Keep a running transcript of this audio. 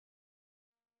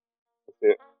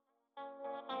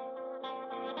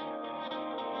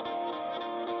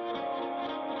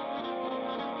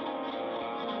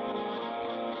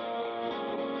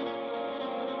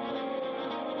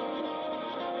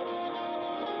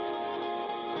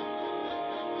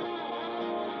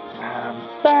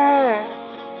I'm back.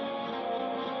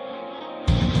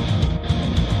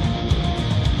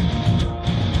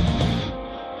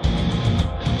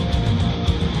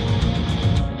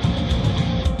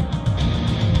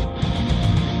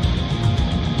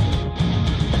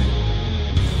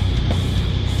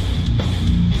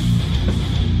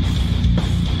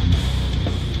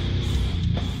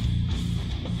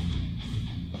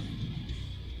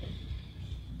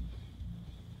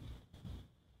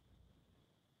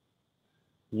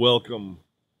 Welcome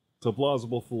to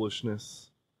Plausible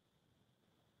Foolishness.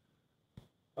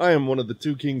 I am one of the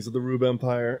two kings of the Rube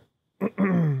Empire.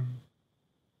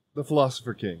 The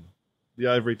Philosopher King, the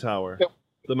Ivory Tower, Yep.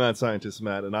 the Mad Scientist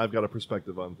Matt, and I've got a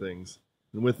perspective on things.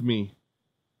 And with me,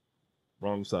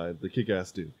 wrong side, the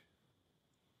Kick-Ass Duke.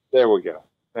 There we go.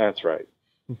 That's right.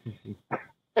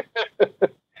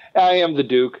 I am the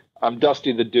Duke. I'm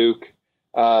Dusty the Duke.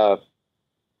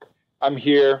 I'm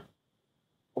here.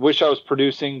 I wish I was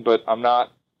producing, but I'm not.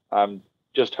 I'm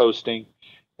just hosting.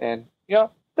 And,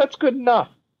 that's good enough.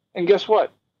 And guess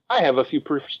what? I have a few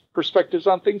perspectives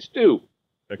on things, too.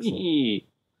 Excellent.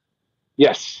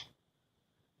 Yes.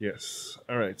 Yes.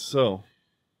 All right, so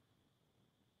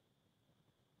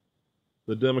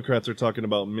the Democrats are talking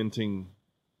about minting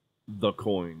the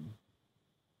coin.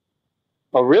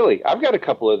 Oh, really? I've got a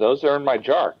couple of those. They're in my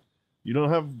jar. You don't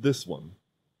have this one.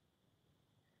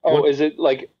 Oh, What? is it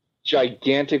like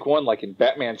gigantic one, like in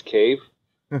Batman's cave?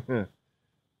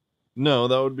 No,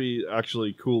 that would be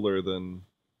actually cooler than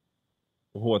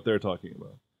what they're talking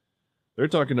about. They're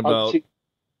talking about a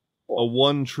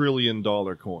 $1 trillion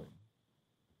coin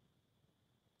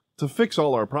to fix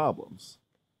all our problems.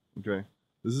 Okay?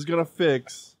 This is going to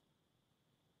fix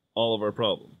all of our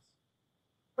problems.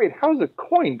 Wait, how's a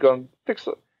coin going to fix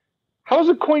it? How's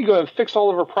a coin going to fix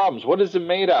all of our problems? What is it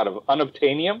made out of?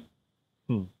 Unobtainium?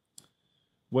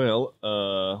 Well,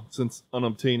 since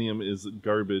unobtainium is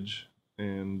garbage,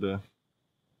 and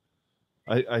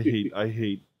I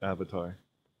hate Avatar.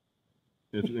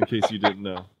 In case you didn't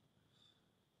know.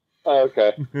 Oh,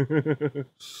 okay.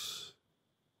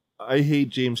 I hate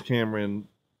James Cameron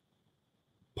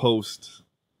post,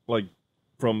 like,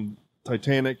 from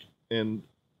Titanic and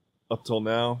up till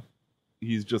now,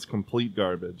 he's just complete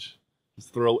garbage.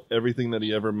 Just throw everything that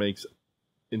he ever makes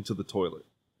into the toilet.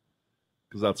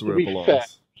 Because that's where it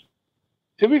belongs.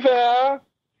 To be fair,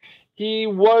 he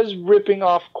was ripping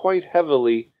off quite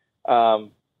heavily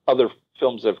other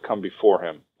films that have come before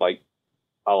him. Like,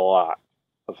 a lot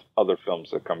of other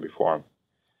films that have come before him.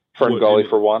 Ferngully,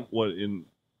 for one. What,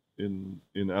 in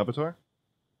Avatar?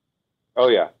 Oh,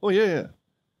 yeah. Oh, yeah.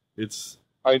 It's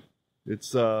Ferngully,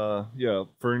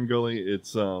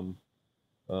 it's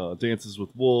Dances with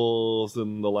Wolves,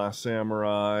 and The Last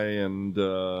Samurai, and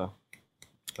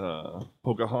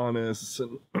Pocahontas,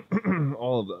 and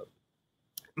all of that.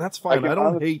 And that's fine. I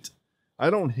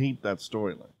don't hate that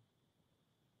storyline.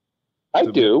 I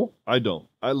do. I don't.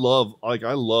 I love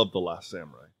The Last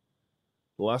Samurai.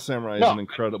 The Last Samurai is an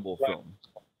incredible film.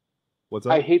 What's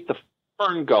that? I hate the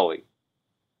Ferngully.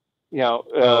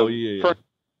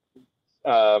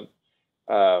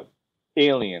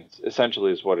 Aliens,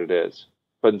 essentially, is what it is.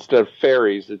 But instead of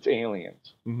fairies, it's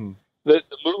aliens. Mm-hmm. The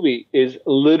movie is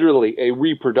literally a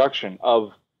reproduction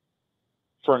of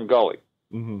Ferngully.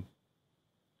 Mm-hmm.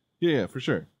 Yeah, for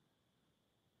sure.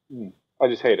 I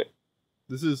just hate it.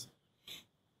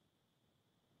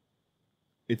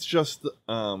 It's just,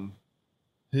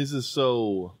 his is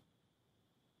so...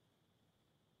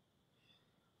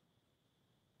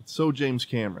 It's so James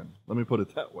Cameron. Let me put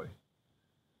it that way.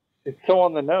 It's so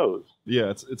on the nose. Yeah,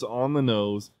 it's on the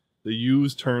nose. They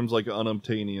use terms like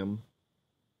unobtainium.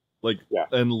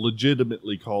 And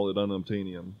legitimately call it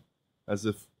unobtainium. As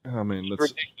if, that's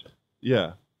ridiculous.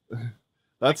 Yeah.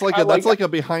 That's like a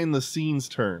behind the scenes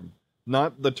term,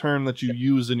 not the term that you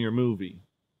use in your movie.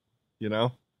 You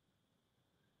know?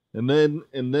 And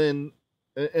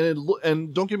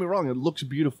don't get me wrong, it looks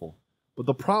beautiful. But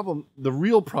the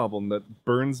real problem that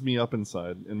burns me up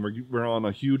inside, and we're on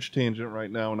a huge tangent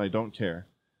right now, and I don't care.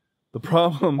 The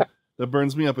problem that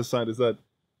burns me up inside is that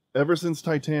ever since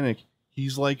Titanic,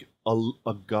 he's like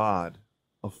a god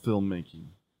of filmmaking.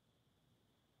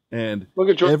 And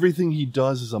everything he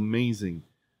does is amazing.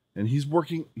 And he's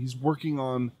working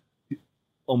on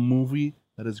a movie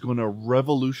that is going to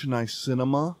revolutionize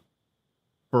cinema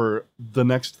for the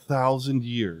next 1,000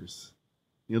 years.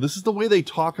 This is the way they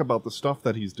talk about the stuff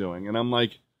that he's doing. And I'm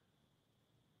like,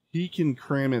 he can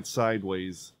cram it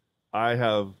sideways. I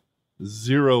have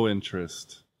zero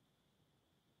interest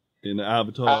in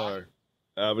Avatar,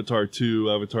 Avatar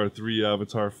 2, Avatar 3,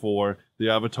 Avatar 4, the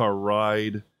Avatar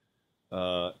ride,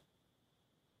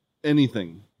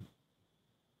 anything.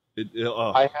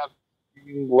 I have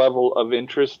the level of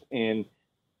interest in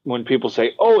when people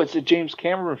say, "Oh, it's a James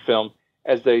Cameron film,"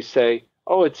 as they say,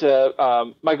 "Oh, it's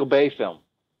a Michael Bay film."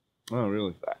 Oh,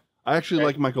 really? I actually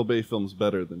like Michael Bay films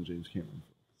better than James Cameron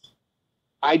films.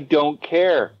 I don't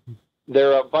care.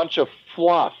 They're a bunch of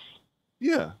fluff.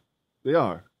 Yeah, they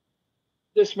are.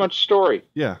 This much story.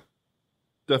 Yeah,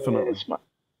 definitely.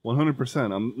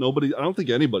 100%. Nobody. I don't think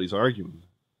anybody's arguing.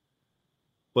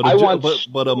 But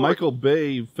a Michael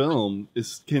Bay film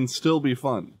can still be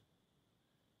fun.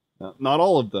 Not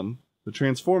all of them. The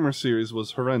Transformers series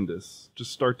was horrendous,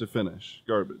 just start to finish,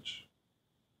 garbage.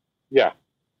 Yeah.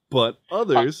 But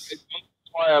others. That's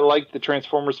why I like the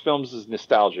Transformers films is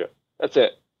nostalgia. That's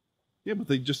it. Yeah, but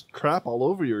they just crap all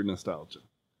over your nostalgia.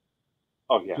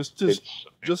 Oh yeah.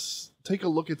 Just take a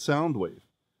look at Soundwave.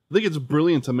 I think it's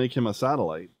brilliant to make him a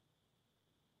satellite.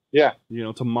 Yeah.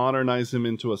 To modernize him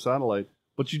into a satellite.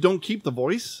 But you don't keep the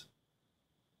voice?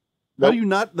 Nope. How do you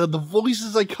not? The voice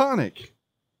is iconic.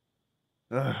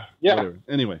 Yeah. Whatever.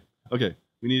 Anyway, okay.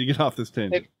 We need to get off this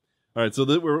tangent. All right, so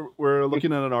we're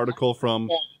looking at an article from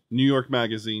New York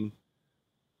Magazine.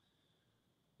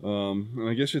 And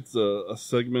I guess it's a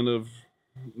segment of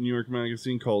New York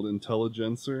Magazine called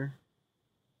Intelligencer,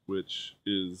 which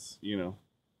is,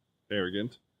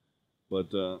 arrogant. But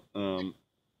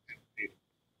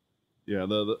yeah,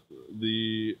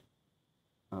 the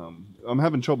I'm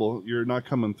having trouble. You're not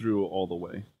coming through all the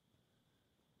way.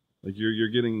 Like you're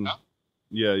getting,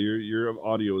 yeah, your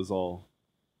audio is all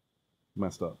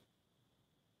messed up.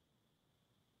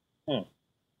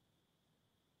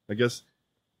 I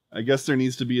guess there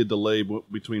needs to be a delay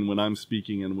between when I'm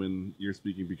speaking and when you're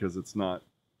speaking because it's not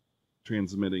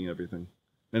transmitting everything.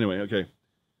 Anyway, okay.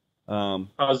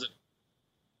 How's it?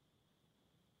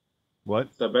 What?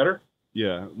 Is that better?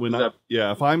 Yeah.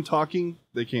 If I'm talking,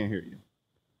 they can't hear you.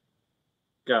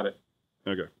 Got it.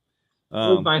 Okay.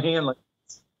 Hold my hand like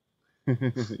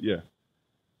this. Yeah.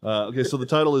 Okay, so the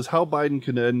title is How Biden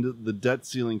Could End the Debt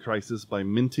Ceiling Crisis by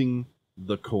Minting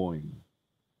the Coin.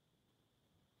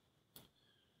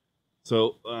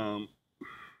 So,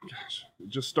 gosh,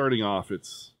 just starting off,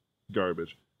 it's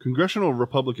garbage. Congressional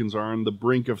Republicans are on the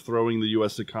brink of throwing the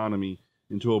U.S. economy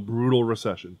into a brutal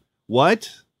recession.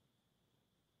 What?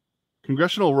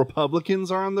 Congressional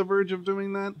Republicans are on the verge of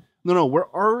doing that? No, we're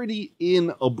already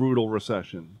in a brutal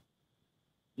recession.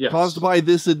 Yes. Caused by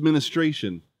this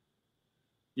administration.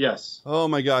 Yes. Oh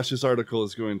my gosh, this article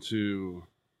is going to...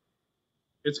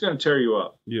 It's going to tear you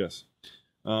up. Yes.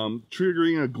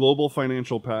 Triggering a global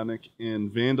financial panic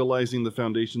and vandalizing the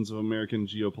foundations of American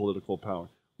geopolitical power.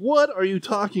 What are you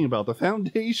talking about? The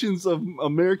foundations of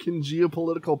American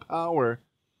geopolitical power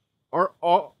are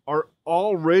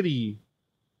already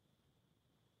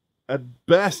at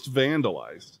best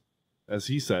vandalized, as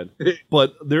he said,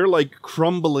 but they're like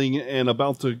crumbling and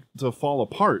about to fall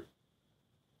apart.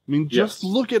 I mean, just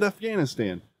look at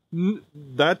Afghanistan.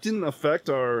 That didn't affect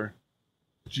our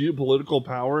geopolitical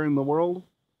power in the world.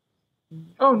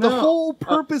 Oh, no. The whole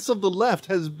purpose of the left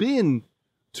has been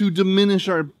to diminish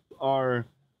our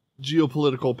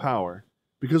geopolitical power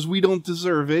because we don't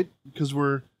deserve it, because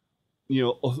we're,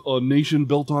 a nation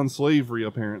built on slavery,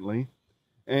 apparently.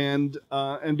 And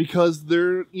because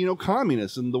they're,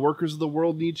 communists and the workers of the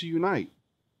world need to unite.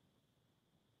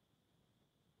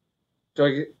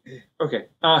 Okay.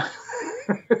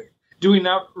 Do we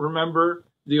not remember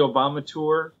the Obama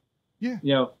tour?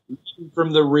 Yeah.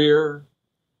 From the rear,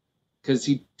 because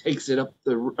he takes it up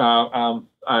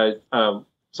the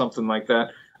something like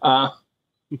that. And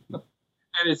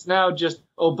it's now just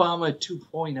Obama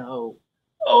 2.0.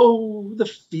 Oh, the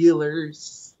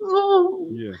feelers. Oh,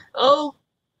 yeah. Oh,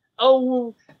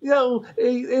 a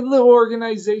little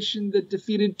organization that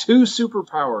defeated two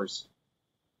superpowers.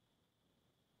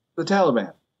 The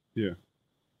Taliban. Yeah.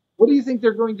 What do you think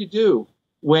they're going to do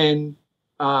when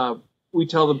we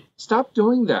tell them, stop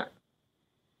doing that?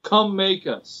 Come make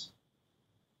us.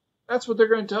 That's what they're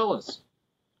going to tell us.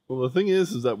 Well, the thing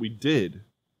is that we did.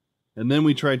 And then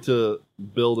we tried to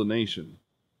build a nation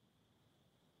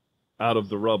out of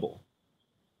the rubble.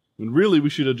 And really, we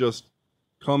should have just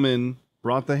come in,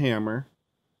 brought the hammer,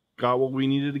 got what we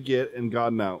needed to get, and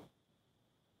gotten out.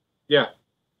 Yeah.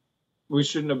 We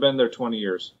shouldn't have been there 20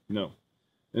 years. No.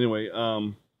 Anyway,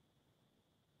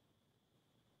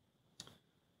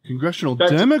 Congressional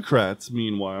Democrats,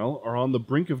 meanwhile, are on the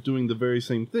brink of doing the very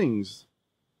same things.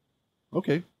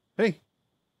 Okay. Hey.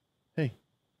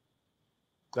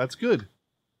 That's good.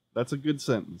 That's a good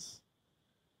sentence.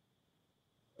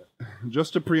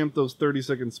 Just to preempt those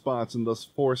 30-second spots and thus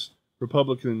force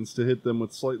Republicans to hit them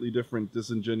with slightly different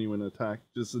disingenuous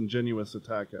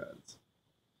attack ads.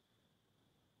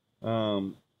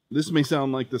 this may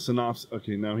sound like the synopsis.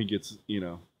 Okay, now he gets,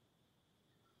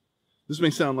 this may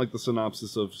sound like the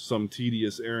synopsis of some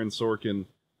tedious Aaron Sorkin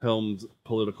helmed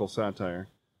political satire,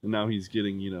 and now he's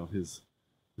getting, his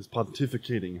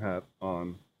pontificating hat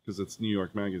on because it's New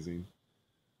York Magazine.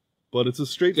 But it's a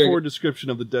straightforward description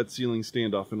of the debt ceiling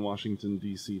standoff in Washington,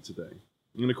 D.C. today.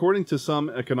 And according to some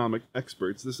economic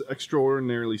experts, this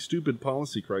extraordinarily stupid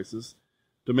policy crisis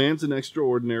demands an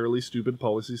extraordinarily stupid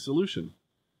policy solution.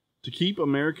 To keep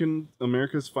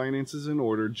America's finances in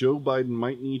order, Joe Biden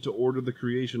might need to order the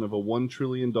creation of a $1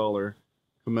 trillion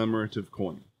commemorative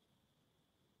coin.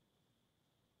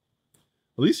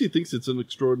 At least he thinks it's an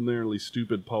extraordinarily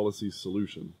stupid policy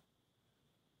solution.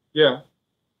 Yeah.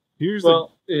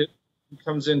 It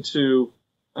comes into,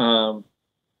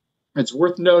 it's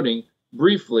worth noting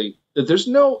briefly that there's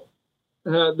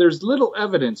little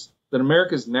evidence that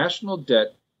America's national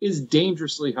debt is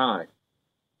dangerously high.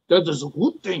 That is a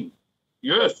good thing.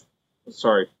 Yes.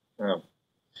 Sorry. I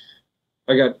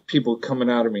got people coming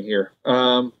out of me here.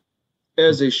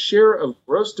 As a share of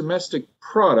gross domestic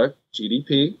product,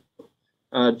 GDP,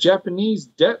 Japanese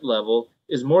debt level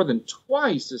is more than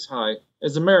twice as high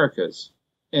as America's.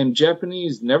 And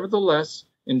Japanese, nevertheless,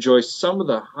 enjoy some of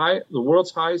the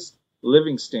world's highest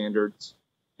living standards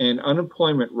and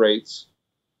unemployment rates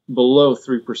below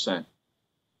 3%.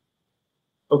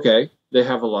 Okay, they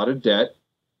have a lot of debt.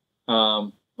 A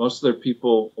lot of their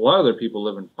people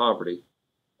live in poverty.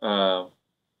 But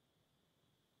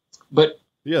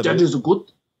yeah, that is a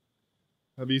good.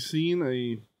 Have you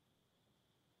seen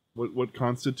what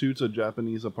constitutes a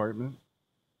Japanese apartment?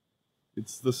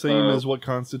 It's the same as what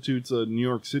constitutes a New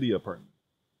York City apartment.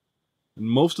 And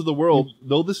most of the world,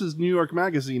 though this is New York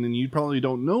Magazine and you probably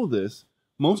don't know this,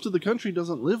 most of the country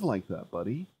doesn't live like that,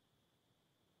 buddy.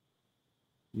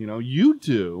 You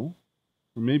do.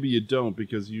 Or maybe you don't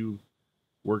because you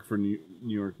work for New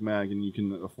York Mag and you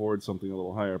can afford something a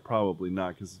little higher. Probably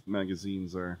not because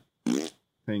magazines are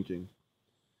tanking.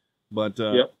 But,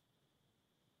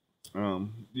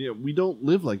 we don't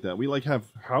live like that. We have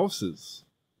houses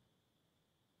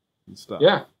and stuff.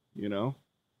 Yeah.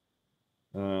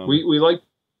 We like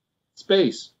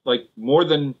space, like more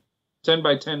than 10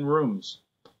 by 10 rooms.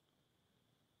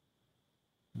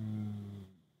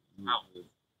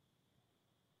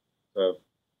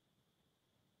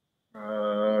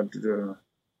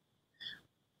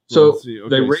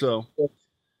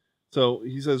 So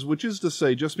he says, which is to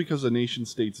say, just because a nation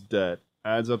state's debt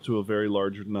adds up to a very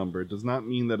large number does not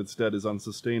mean that its debt is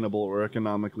unsustainable or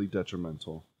economically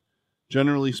detrimental.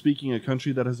 Generally speaking, a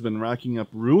country that has been racking up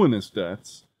ruinous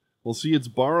debts will see its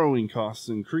borrowing costs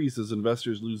increase as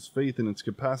investors lose faith in its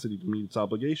capacity to meet its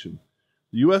obligation.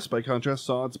 The U.S., by contrast,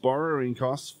 saw its borrowing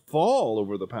costs fall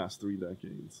over the past 3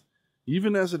 decades,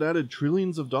 even as it added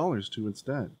trillions of dollars to its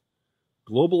debt.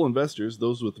 Global investors,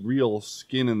 those with real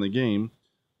skin in the game,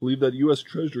 believe that U.S.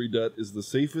 Treasury debt is the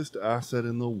safest asset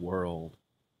in the world.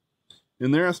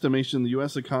 In their estimation, the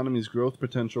U.S. economy's growth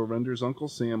potential renders Uncle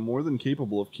Sam more than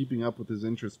capable of keeping up with his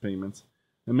interest payments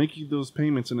and making those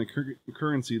payments in a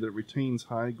currency that retains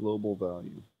high global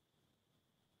value.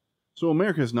 So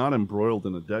America is not embroiled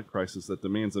in a debt crisis that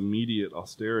demands immediate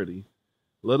austerity,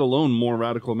 let alone more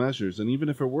radical measures, and even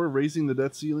if it were, raising the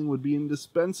debt ceiling would be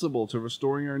indispensable to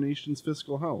restoring our nation's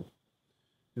fiscal health.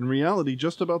 In reality,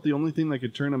 just about the only thing that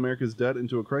could turn America's debt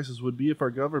into a crisis would be if our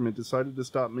government decided to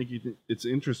stop making its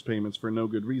interest payments for no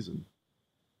good reason.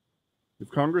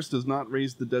 If Congress does not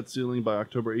raise the debt ceiling by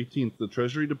October 18th, the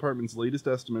Treasury Department's latest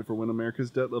estimate for when America's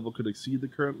debt level could exceed the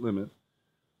current limit,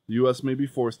 the U.S. may be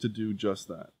forced to do just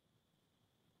that.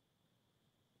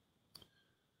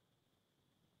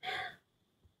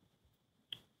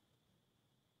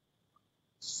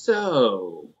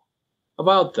 So,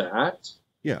 about that.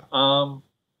 Yeah.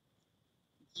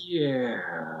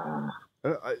 Yeah.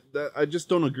 I just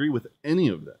don't agree with any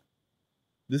of that.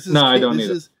 I don't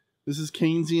either. This is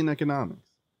Keynesian economics.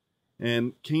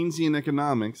 And Keynesian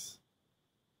economics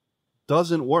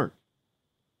doesn't work.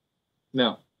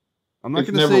 No. I'm not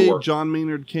going to say John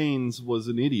Maynard Keynes was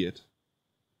an idiot,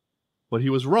 but he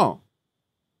was wrong.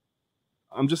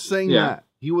 I'm just saying that.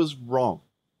 He was wrong.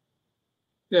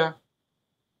 Yeah.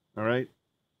 All right?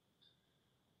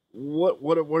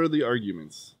 What are the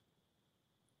arguments?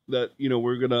 That,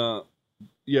 we're going to...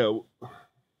 Yeah.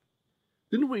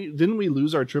 Didn't we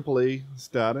lose our AAA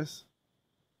status?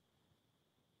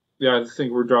 Yeah, I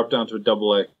think we're dropped down to a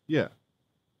AA. Yeah.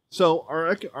 So,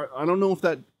 I don't know if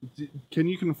that... Can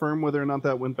you confirm whether or not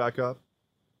that went back up?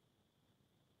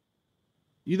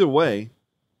 Either way,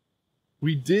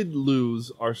 we did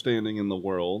lose our standing in the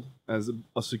world as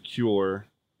a secure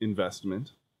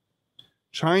investment.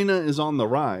 China is on the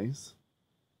rise.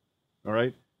 All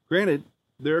right. Granted,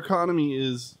 their economy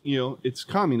is, it's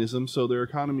communism, so their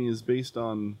economy is based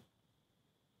on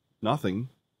nothing.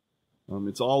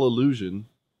 It's all illusion.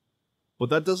 But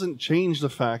that doesn't change the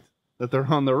fact that they're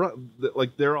on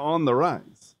they're on the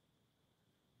rise.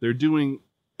 They're doing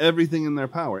everything in their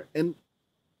power. And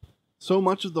so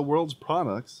much of the world's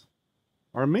products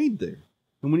are made there.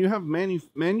 And when you have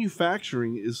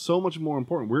manufacturing is so much more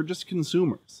important. We're just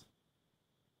consumers.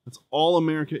 That's all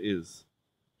America is.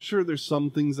 Sure, there's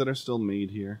some things that are still made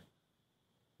here,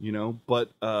 but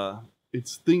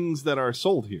it's things that are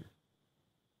sold here,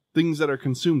 things that are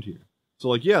consumed here. So,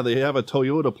 like, yeah, they have a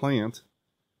Toyota plant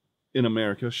in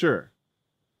America, sure,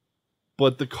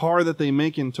 but the car that they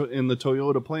make in the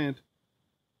Toyota plant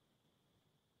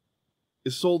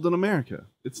is sold in America.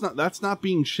 That's not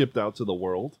being shipped out to the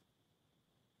world,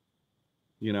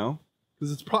 because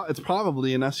it's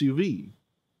probably an SUV.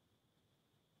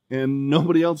 And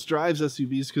nobody else drives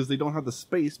SUVs because they don't have the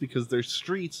space because their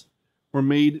streets were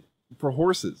made for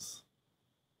horses.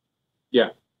 Yeah.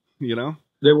 They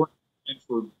weren't meant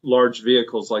for large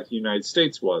vehicles like the United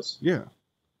States was. Yeah.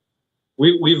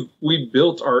 We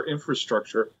built our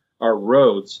infrastructure, our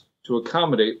roads, to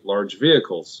accommodate large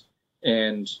vehicles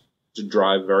and to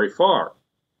drive very far.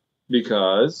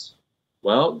 Because,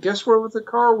 well, guess where the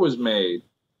car was made?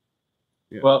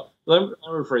 Yeah. Well, let me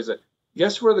rephrase that.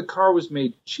 Guess where the car was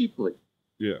made cheaply?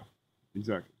 Yeah,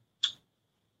 exactly.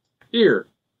 Here.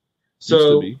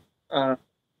 So,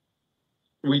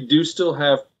 we do still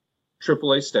have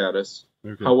AAA status.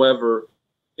 Okay. However,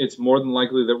 it's more than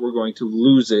likely that we're going to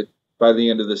lose it by the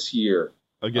end of this year.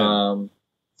 Again. The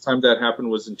time that happened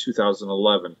was in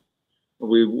 2011.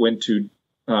 We went to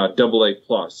AA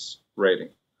plus rating.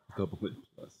 AA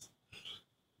plus.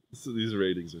 So these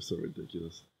ratings are so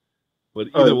ridiculous. But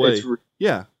either way,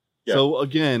 yeah. So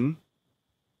again,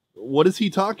 what is he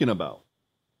talking about?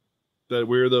 That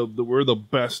we're the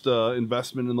best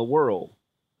investment in the world.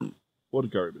 What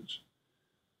garbage.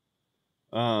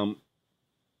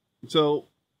 So,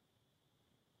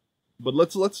 but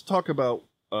let's talk about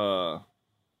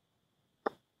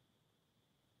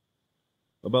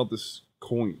this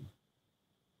coin.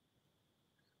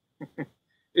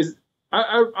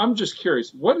 I'm just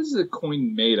curious. What is the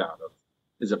coin made out of?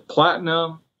 Is it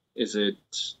platinum? Is it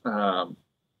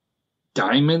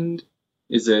diamond?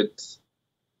 Is it...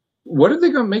 What are they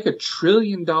going to make $1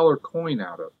 trillion coin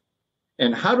out of?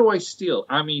 And how do I steal?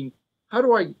 I mean, how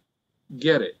do I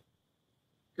get it?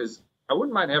 Because I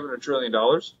wouldn't mind having $1 trillion.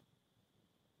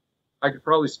 I could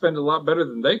probably spend a lot better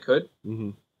than they could.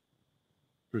 Mm-hmm.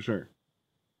 For sure.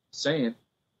 Saying.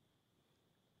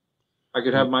 I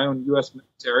could have my own U.S.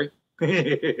 military.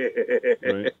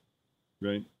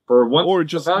 Right. For one, or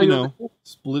just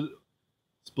split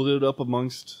it up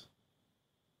amongst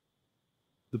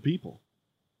the people.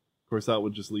 Of course, that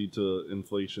would just lead to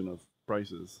inflation of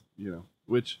prices,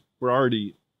 which we're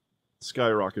already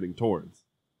skyrocketing towards.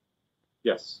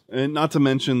 Yes, and not to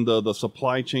mention the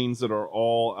supply chains that are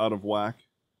all out of whack,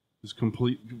 is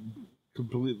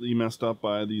completely messed up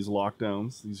by these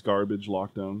lockdowns, these garbage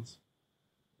lockdowns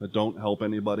that don't help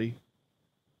anybody.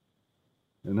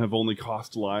 And have only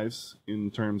cost lives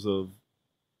in terms of,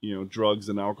 drugs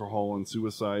and alcohol and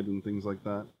suicide and things like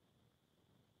that.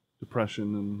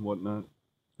 Depression and whatnot.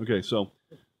 Okay, so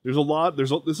there's a lot. This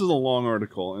is a long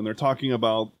article, and they're talking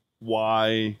about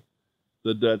why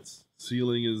the debt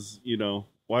ceiling is,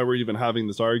 why we're even having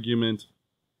this argument.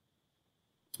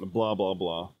 Blah blah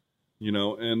blah,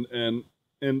 and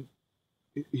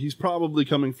he's probably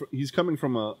coming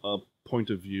from a point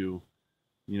of view.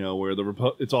 Where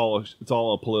it's all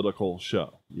a political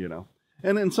show,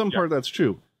 and in some part that's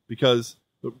true because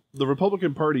the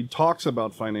Republican Party talks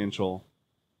about financial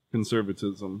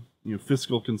conservatism,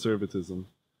 fiscal conservatism,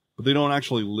 but they don't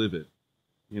actually live it,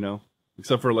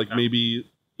 except for maybe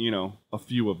a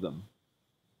few of them,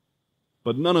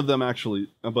 but none of them actually.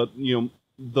 But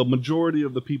the majority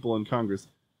of the people in Congress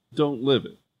don't live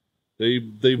it.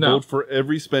 They vote for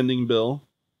every spending bill,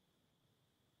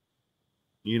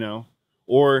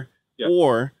 Or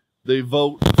they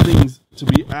vote things to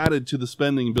be added to the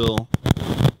spending bill,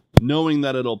 knowing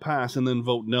that it'll pass, and then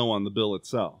vote no on the bill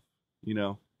itself.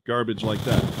 Garbage like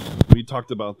that. We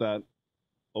talked about that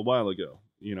a while ago.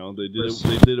 They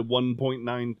did a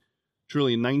 1.9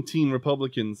 trillion. 19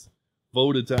 Republicans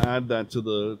voted to add that to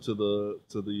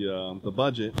the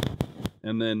budget,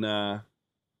 and then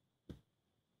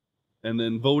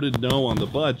voted no on the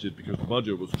budget because the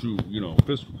budget was too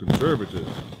fiscal conservative.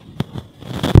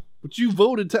 But you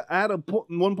voted to add a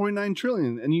 1.9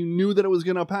 trillion, and you knew that it was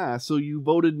going to pass, so you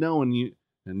voted no, and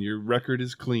your record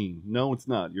is clean. No, it's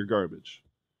not. You're garbage.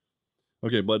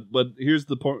 Okay, but here's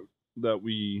the point. that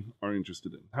we are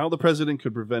interested in. How the president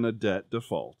could prevent a debt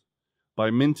default by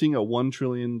minting a $1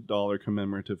 trillion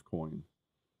commemorative coin.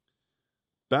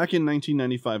 Back in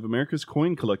 1995, America's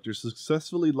coin collectors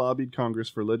successfully lobbied Congress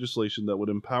for legislation that would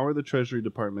empower the Treasury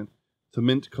Department to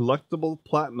mint collectible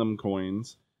platinum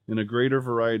coins in a greater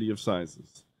variety of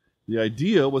sizes. The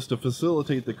idea was to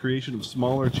facilitate the creation of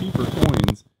smaller, cheaper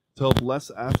coins to help less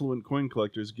affluent coin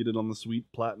collectors get in on the sweet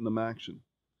platinum action.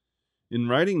 In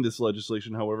writing this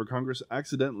legislation, however, Congress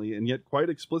accidentally, and yet quite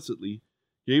explicitly,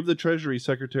 gave the Treasury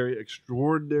Secretary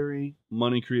extraordinary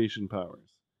money creation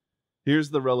powers. Here's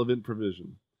the relevant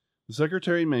provision. The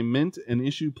Secretary may mint and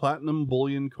issue platinum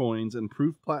bullion coins and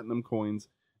proof platinum coins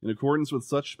in accordance with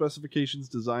such specifications,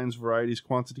 designs, varieties,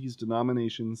 quantities,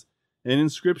 denominations, and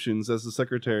inscriptions as the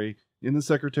Secretary, in the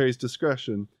Secretary's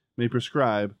discretion, may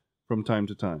prescribe from time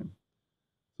to time.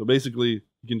 So basically,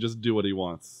 he can just do what he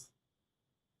wants.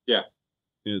 Yeah.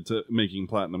 To making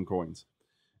platinum coins.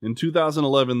 In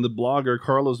 2011, the blogger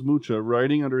Carlos Mucha,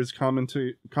 writing under his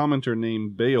commenter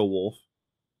name Beowulf,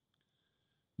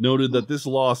 noted that this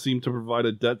law seemed to provide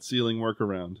a debt ceiling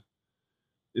workaround.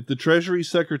 If the Treasury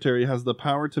Secretary has the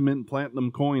power to mint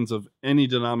platinum coins of any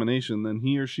denomination, then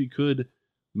he or she could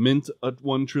mint a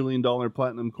 $1 trillion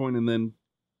platinum coin and then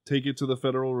take it to the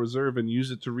Federal Reserve and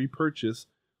use it to repurchase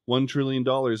 $1 trillion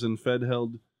in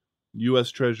Fed-held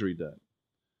U.S. Treasury debt.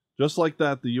 Just like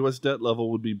that, the U.S. debt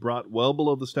level would be brought well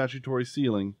below the statutory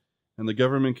ceiling, and the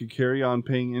government could carry on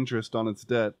paying interest on its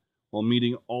debt while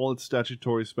meeting all its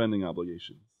statutory spending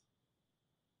obligations.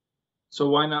 So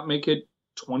why not make it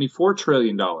 $24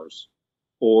 trillion?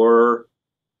 Or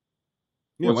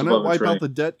why not wipe out the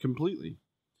debt completely?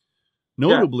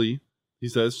 Notably, he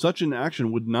says, such an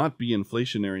action would not be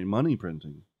inflationary money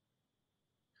printing.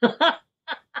 The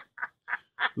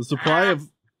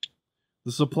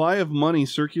supply of money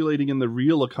circulating in the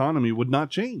real economy would not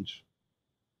change.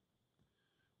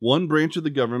 One branch of the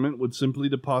government would simply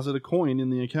deposit a coin in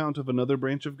the account of another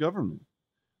branch of government,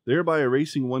 thereby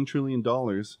erasing $1 trillion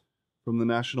from the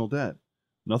national debt.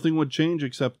 Nothing would change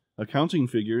except accounting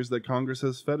figures that Congress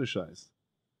has fetishized.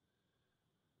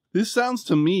 This sounds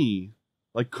to me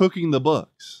like cooking the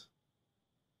books.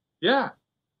 Yeah.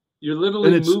 You're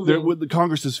literally moving. The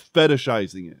Congress is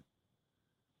fetishizing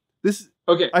it.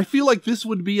 Okay. I feel like this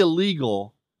would be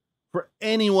illegal for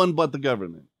anyone but the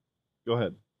government. Go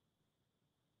ahead.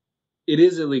 It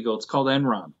is illegal. It's called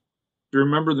Enron. Do you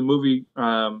remember the movie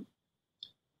Fun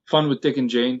with Dick and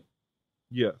Jane?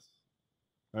 Yes.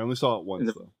 I only saw it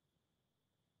once, though.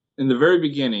 In the very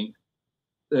beginning,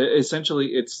 essentially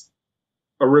it's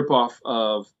a ripoff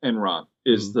of Enron,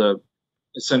 is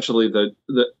essentially the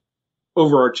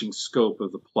overarching scope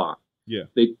of the plot. Yeah.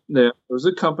 There was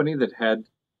a company that had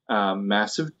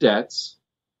massive debts,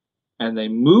 and they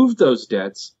moved those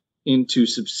debts into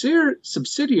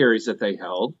subsidiaries that they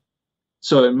held,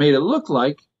 so it made it look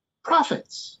like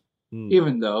profits,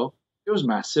 even though it was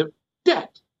massive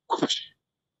debt.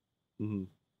 Mm-hmm.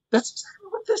 That's exactly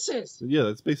what this is. Yeah,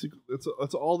 that's basically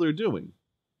that's all they're doing.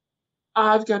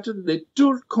 I've got the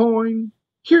little coin.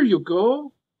 Here you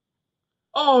go.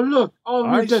 Oh, look, all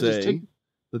your debt is taken.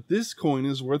 That this coin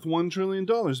is worth $1 trillion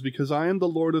because I am the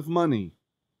Lord of Money.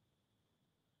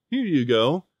 Here you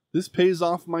go. This pays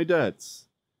off my debts.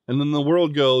 And then the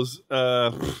world goes,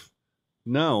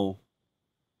 no,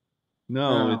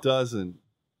 it doesn't.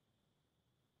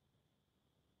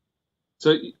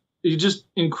 So you just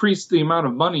increased the amount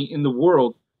of money in the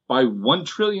world by $1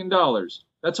 trillion.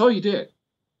 That's all you did.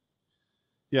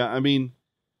 Yeah, I mean,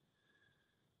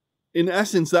 in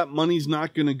essence, that money's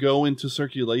not going to go into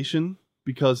circulation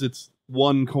because it's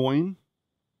one coin.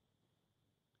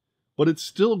 But it's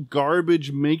still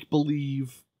garbage,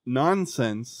 make-believe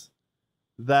nonsense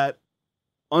that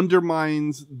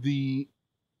undermines the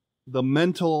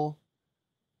mental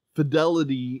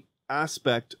fidelity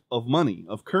aspect of money,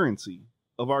 of currency,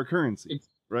 of our currency,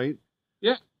 right?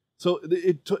 Yeah. So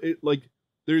it like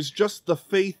there's just the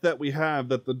faith that we have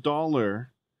that the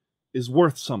dollar is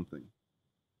worth something.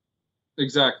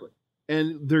 Exactly.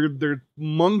 And they're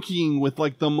monkeying with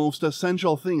like the most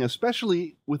essential thing,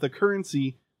 especially with a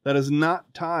currency that is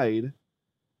not tied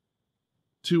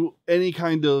to any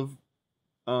kind of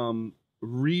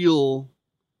real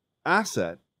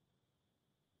asset.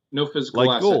 No physical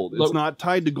like asset. Gold. It's not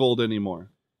tied to gold anymore.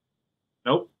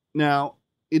 Nope. Now,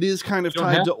 it is kind of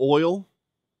tied to oil.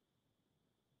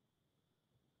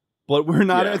 But we're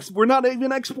not we're not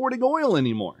even exporting oil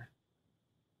anymore.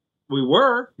 We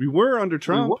were. We were under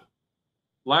Trump.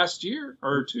 Last year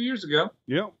or 2 years ago.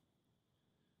 Yep.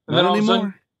 And not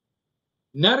anymore.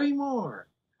 Not anymore.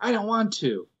 I don't want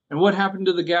to. And what happened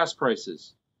to the gas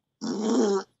prices?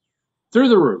 Through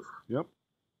the roof. Yep.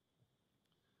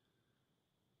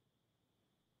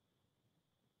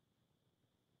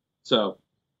 So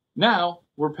now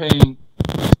we're paying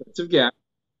expensive gas.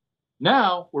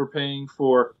 Now we're paying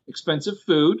for expensive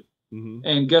food. Mm-hmm.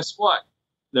 And guess what?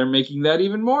 They're making that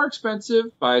even more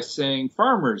expensive by saying,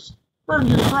 farmers, burn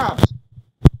your crops.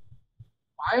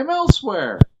 Buy them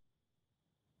elsewhere.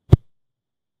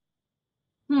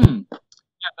 Yeah,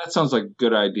 that sounds like a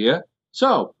good idea.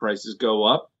 So prices go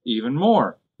up even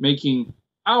more, making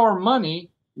our money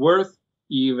worth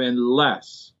even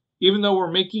less. Even though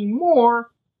we're making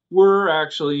more, we're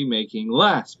actually making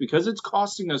less because it's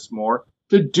costing us more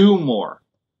to do more.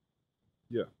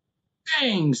 Yeah.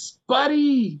 Thanks,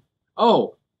 buddy.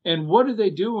 Oh, and what do they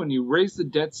do when you raise the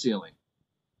debt ceiling?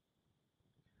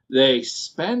 They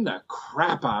spend the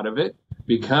crap out of it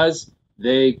because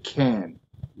they can.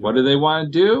 What do they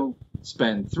want to do?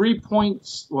 Spend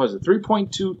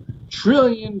 $3.2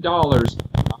 trillion.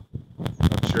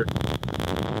 Sure.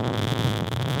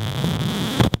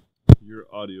 Your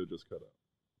audio just cut out.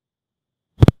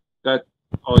 That's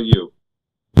all you.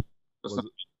 That's not...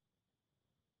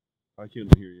 I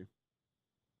couldn't hear you.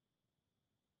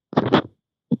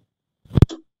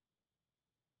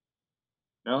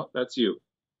 No, that's you.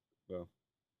 Well,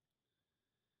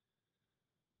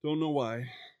 don't know why,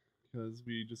 because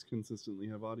we just consistently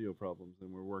have audio problems,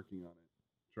 and we're working on it,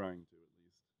 trying to at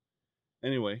least.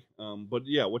 Anyway, but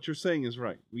yeah, what you're saying is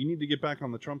right. We need to get back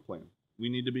on the Trump plan. We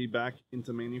need to be back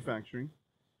into manufacturing.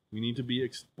 We need to be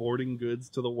exporting goods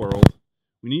to the world.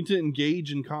 We need to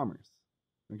engage in commerce.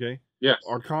 Okay? Yes.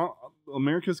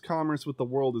 America's commerce with the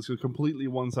world is completely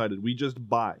one-sided. We just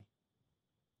buy.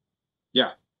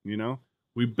 Yeah. You know?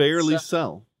 We barely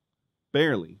sell.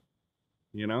 Barely.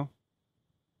 You know?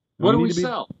 And what do we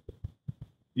sell?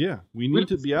 Yeah, we need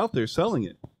to be out there selling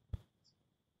it.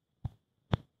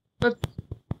 That's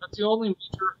the only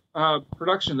major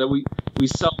production that we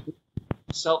sell.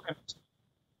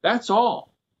 That's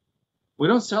all. We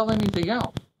don't sell anything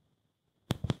else.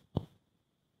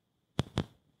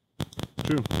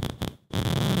 True.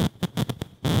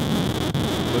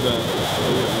 But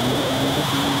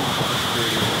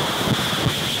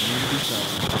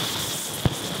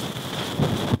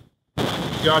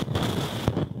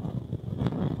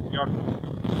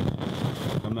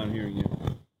I'm not hearing you.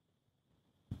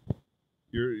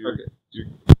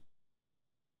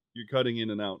 You're cutting in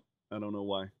and out. I don't know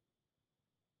why.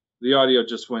 The audio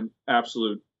just went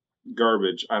absolute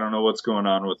garbage. I don't know what's going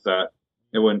on with that.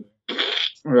 It went.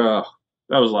 That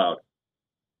was loud.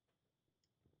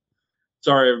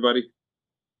 Sorry, everybody.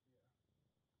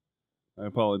 I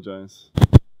apologize.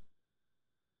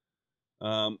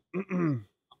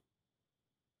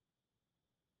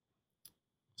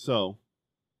 So,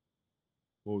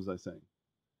 what was I saying?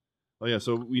 Oh yeah,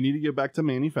 so we need to get back to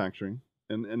manufacturing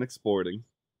and exporting.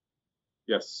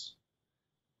 Yes.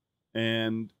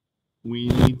 And we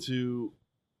need to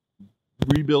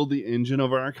rebuild the engine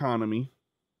of our economy.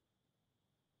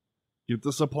 Get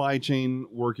the supply chain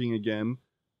working again.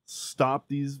 Stop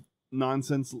these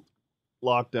nonsense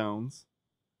lockdowns.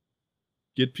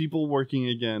 Get people working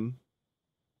again.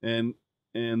 And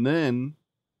then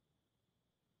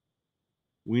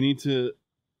we need to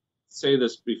say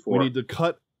this before. We need to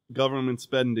cut government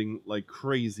spending like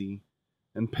crazy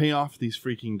and pay off these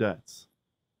freaking debts.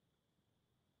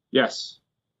 Yes.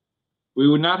 We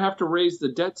would not have to raise the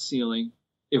debt ceiling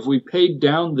if we paid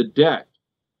down the debt,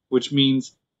 which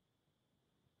means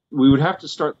we would have to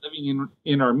start living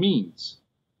in our means.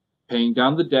 Paying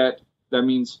down the debt, that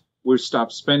means we'll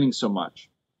stop spending so much.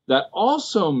 That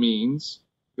also means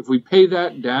if we pay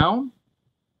that down,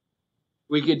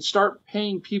 we could start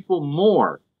paying people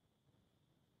more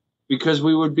because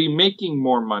we would be making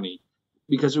more money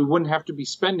because we wouldn't have to be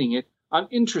spending it on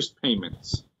interest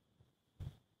payments.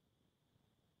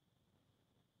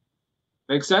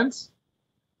 Make sense?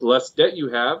 The less debt you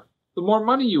have, the more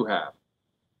money you have.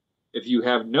 If you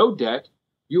have no debt,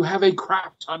 you have a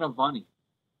crap ton of money.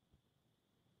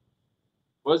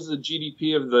 Was the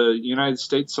GDP of the United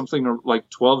States something like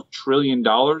 $12 trillion?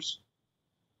 12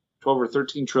 or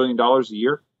 $13 trillion a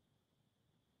year?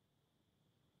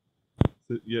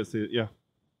 Yes, yeah.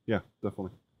 Yeah,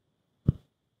 definitely.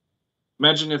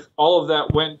 Imagine if all of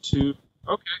that went to,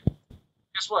 okay,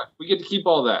 guess what? We get to keep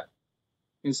all that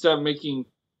instead of making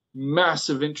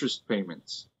massive interest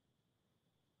payments.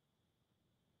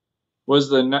 Was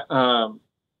the,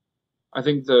 I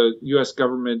think the U.S.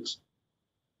 government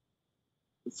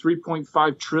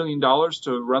 $3.5 trillion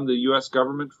to run the U.S.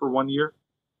 government for 1 year?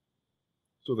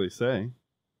 So they say.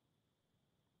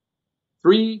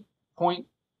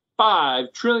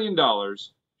 $3.5 trillion to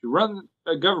run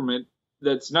a government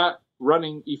that's not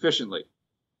running efficiently.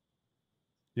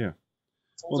 Yeah.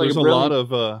 Sounds Well, like there's a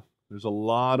brilliant- there's a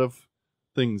lot of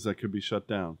things that could be shut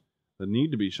down, that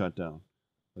need to be shut down,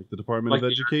 like the Department Like of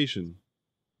the- Education,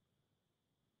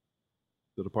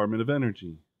 the Department of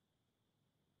Energy,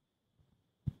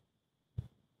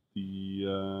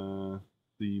 the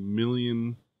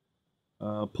million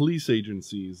police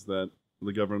agencies that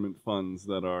the government funds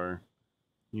that are,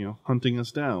 hunting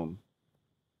us down.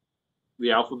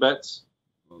 the alphabets.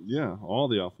 Well, yeah, all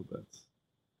the alphabets.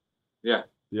 Yeah.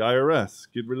 The IRS,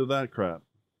 get rid of that crap.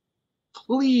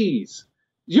 Please.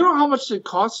 You know how much it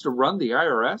costs to run the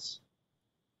IRS?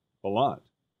 A lot.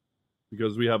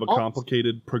 Because we have a Oh.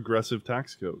 complicated progressive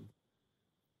tax code.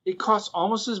 It costs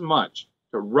almost as much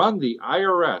to run the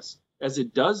IRS as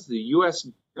it does the U.S.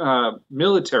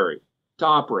 Military to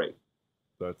operate.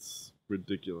 That's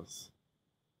ridiculous.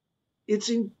 It's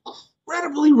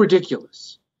incredibly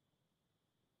ridiculous.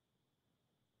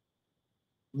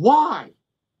 Why?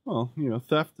 Well,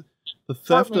 theft. The theft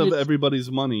Department of is- everybody's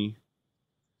money.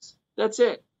 That's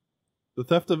it. The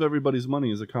theft of everybody's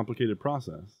money is a complicated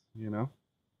process.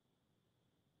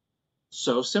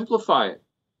 So simplify it.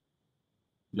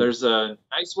 Yeah. There's a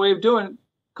nice way of doing it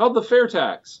called the fair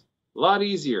tax. A lot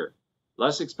easier,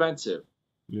 less expensive.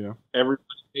 Yeah. Everybody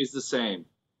pays the same.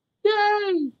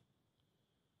 Yay!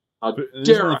 How Isn't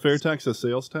dare the us. fair tax a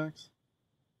sales tax?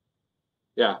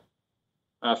 Yeah.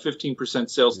 15%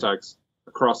 sales tax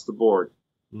across the board.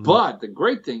 Mhm. But the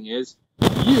great thing is,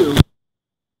 you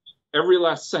every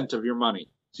last cent of your money.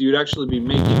 So you'd actually be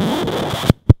making more.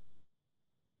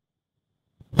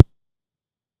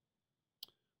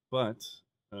 But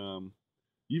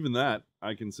even that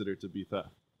I consider to be theft.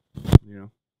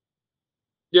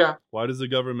 Yeah, Why does the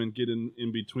government get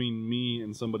in between me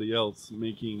and somebody else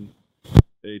making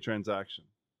a transaction?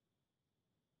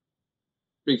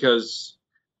 because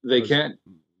they Because- can't.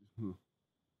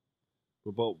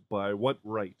 But by what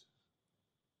right?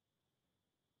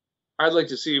 I'd like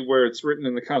to see where it's written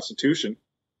in the Constitution.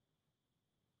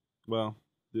 Well,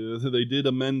 they did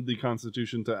amend the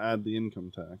Constitution to add the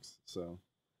income tax, so.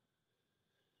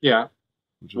 Yeah,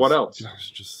 Which What is- else? It's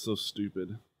just so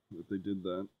stupid that they did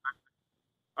that.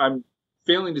 I'm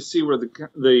failing to see where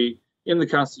the in the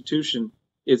Constitution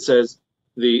it says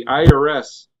the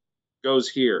IRS goes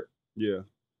here. Yeah,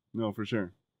 no, for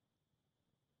sure.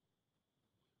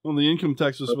 Well, the income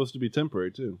tax was supposed to be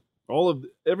temporary too.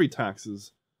 Every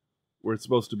taxes were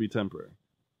supposed to be temporary,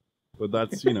 but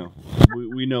that's we know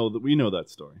that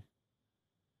story.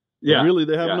 But Yeah, really,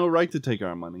 they have yeah. no right to take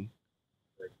our money,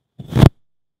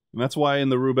 and that's why in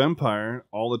the Rube Empire,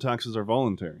 all the taxes are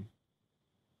voluntary.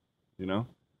 We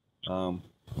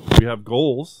have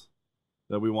goals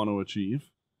that we want to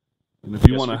achieve, and if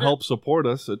you Yes, want to we do. help support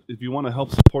us, if you want to help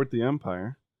support the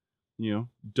empire,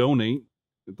 donate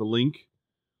at the link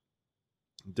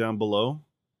down below,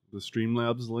 the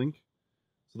Streamlabs link,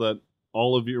 so that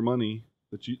all of your money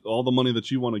all the money that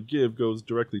you want to give goes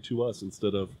directly to us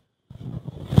instead of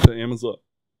to Amazon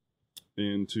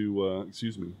and to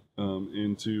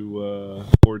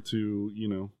or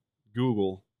to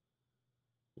Google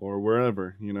or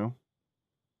wherever.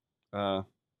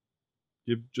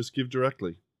 Give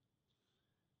directly,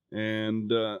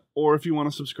 and or if you want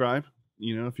to subscribe,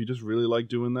 if you just really like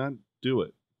doing that, do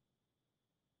it.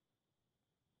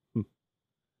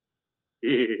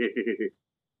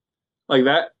 Like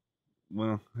that.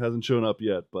 Well, it hasn't shown up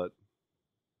yet, but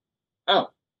Oh,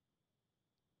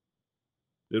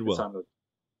 it it's will. on the.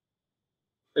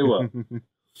 It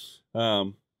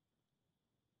will.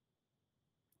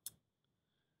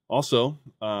 Also,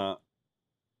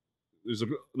 there's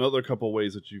another couple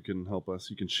ways that you can help us.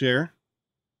 You can share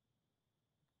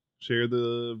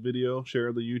the video,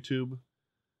 share the YouTube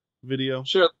video,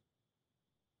 Sure.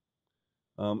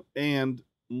 and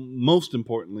most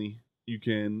importantly, you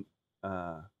can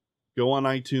go on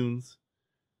iTunes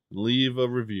and leave a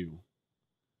review.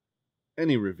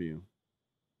 Any review.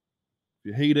 If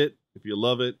you hate it, if you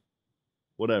love it,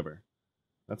 whatever,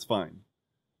 that's fine.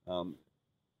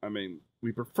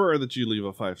 We prefer that you leave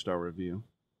a 5-star review.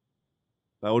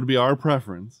 That would be our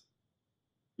preference,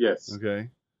 Yes. okay?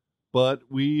 But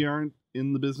we aren't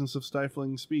in the business of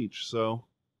stifling speech, so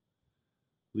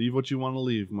leave what you want to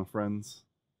leave, my friends.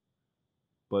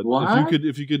 But What?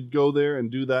 if you could go there and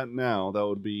do that now, that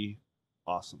would be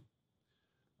awesome.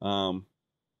 On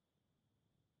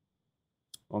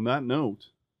that note,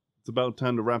 it's about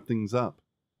time to wrap things up.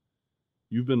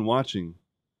 You've been watching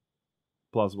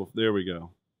Plausible. There we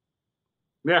go.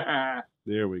 Yeah.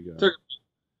 There we go. Took-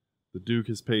 The Duke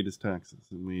has paid his taxes,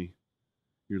 and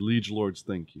your liege lords,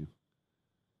 thank you.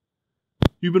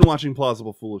 You've been watching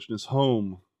Plausible Foolishness,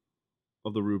 home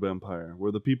of the Rube Empire,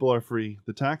 where the people are free,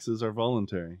 the taxes are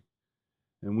voluntary.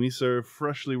 And we serve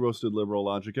freshly roasted liberal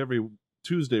logic every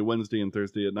Tuesday, Wednesday, and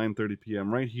Thursday at 9:30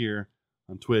 p.m. right here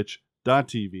on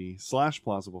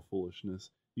twitch.tv/plausiblepoolishness,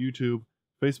 YouTube,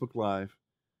 Facebook Live,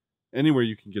 anywhere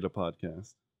you can get a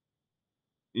podcast.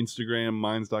 Instagram,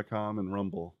 minds.com, and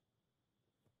Rumble.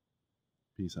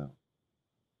 Peace out.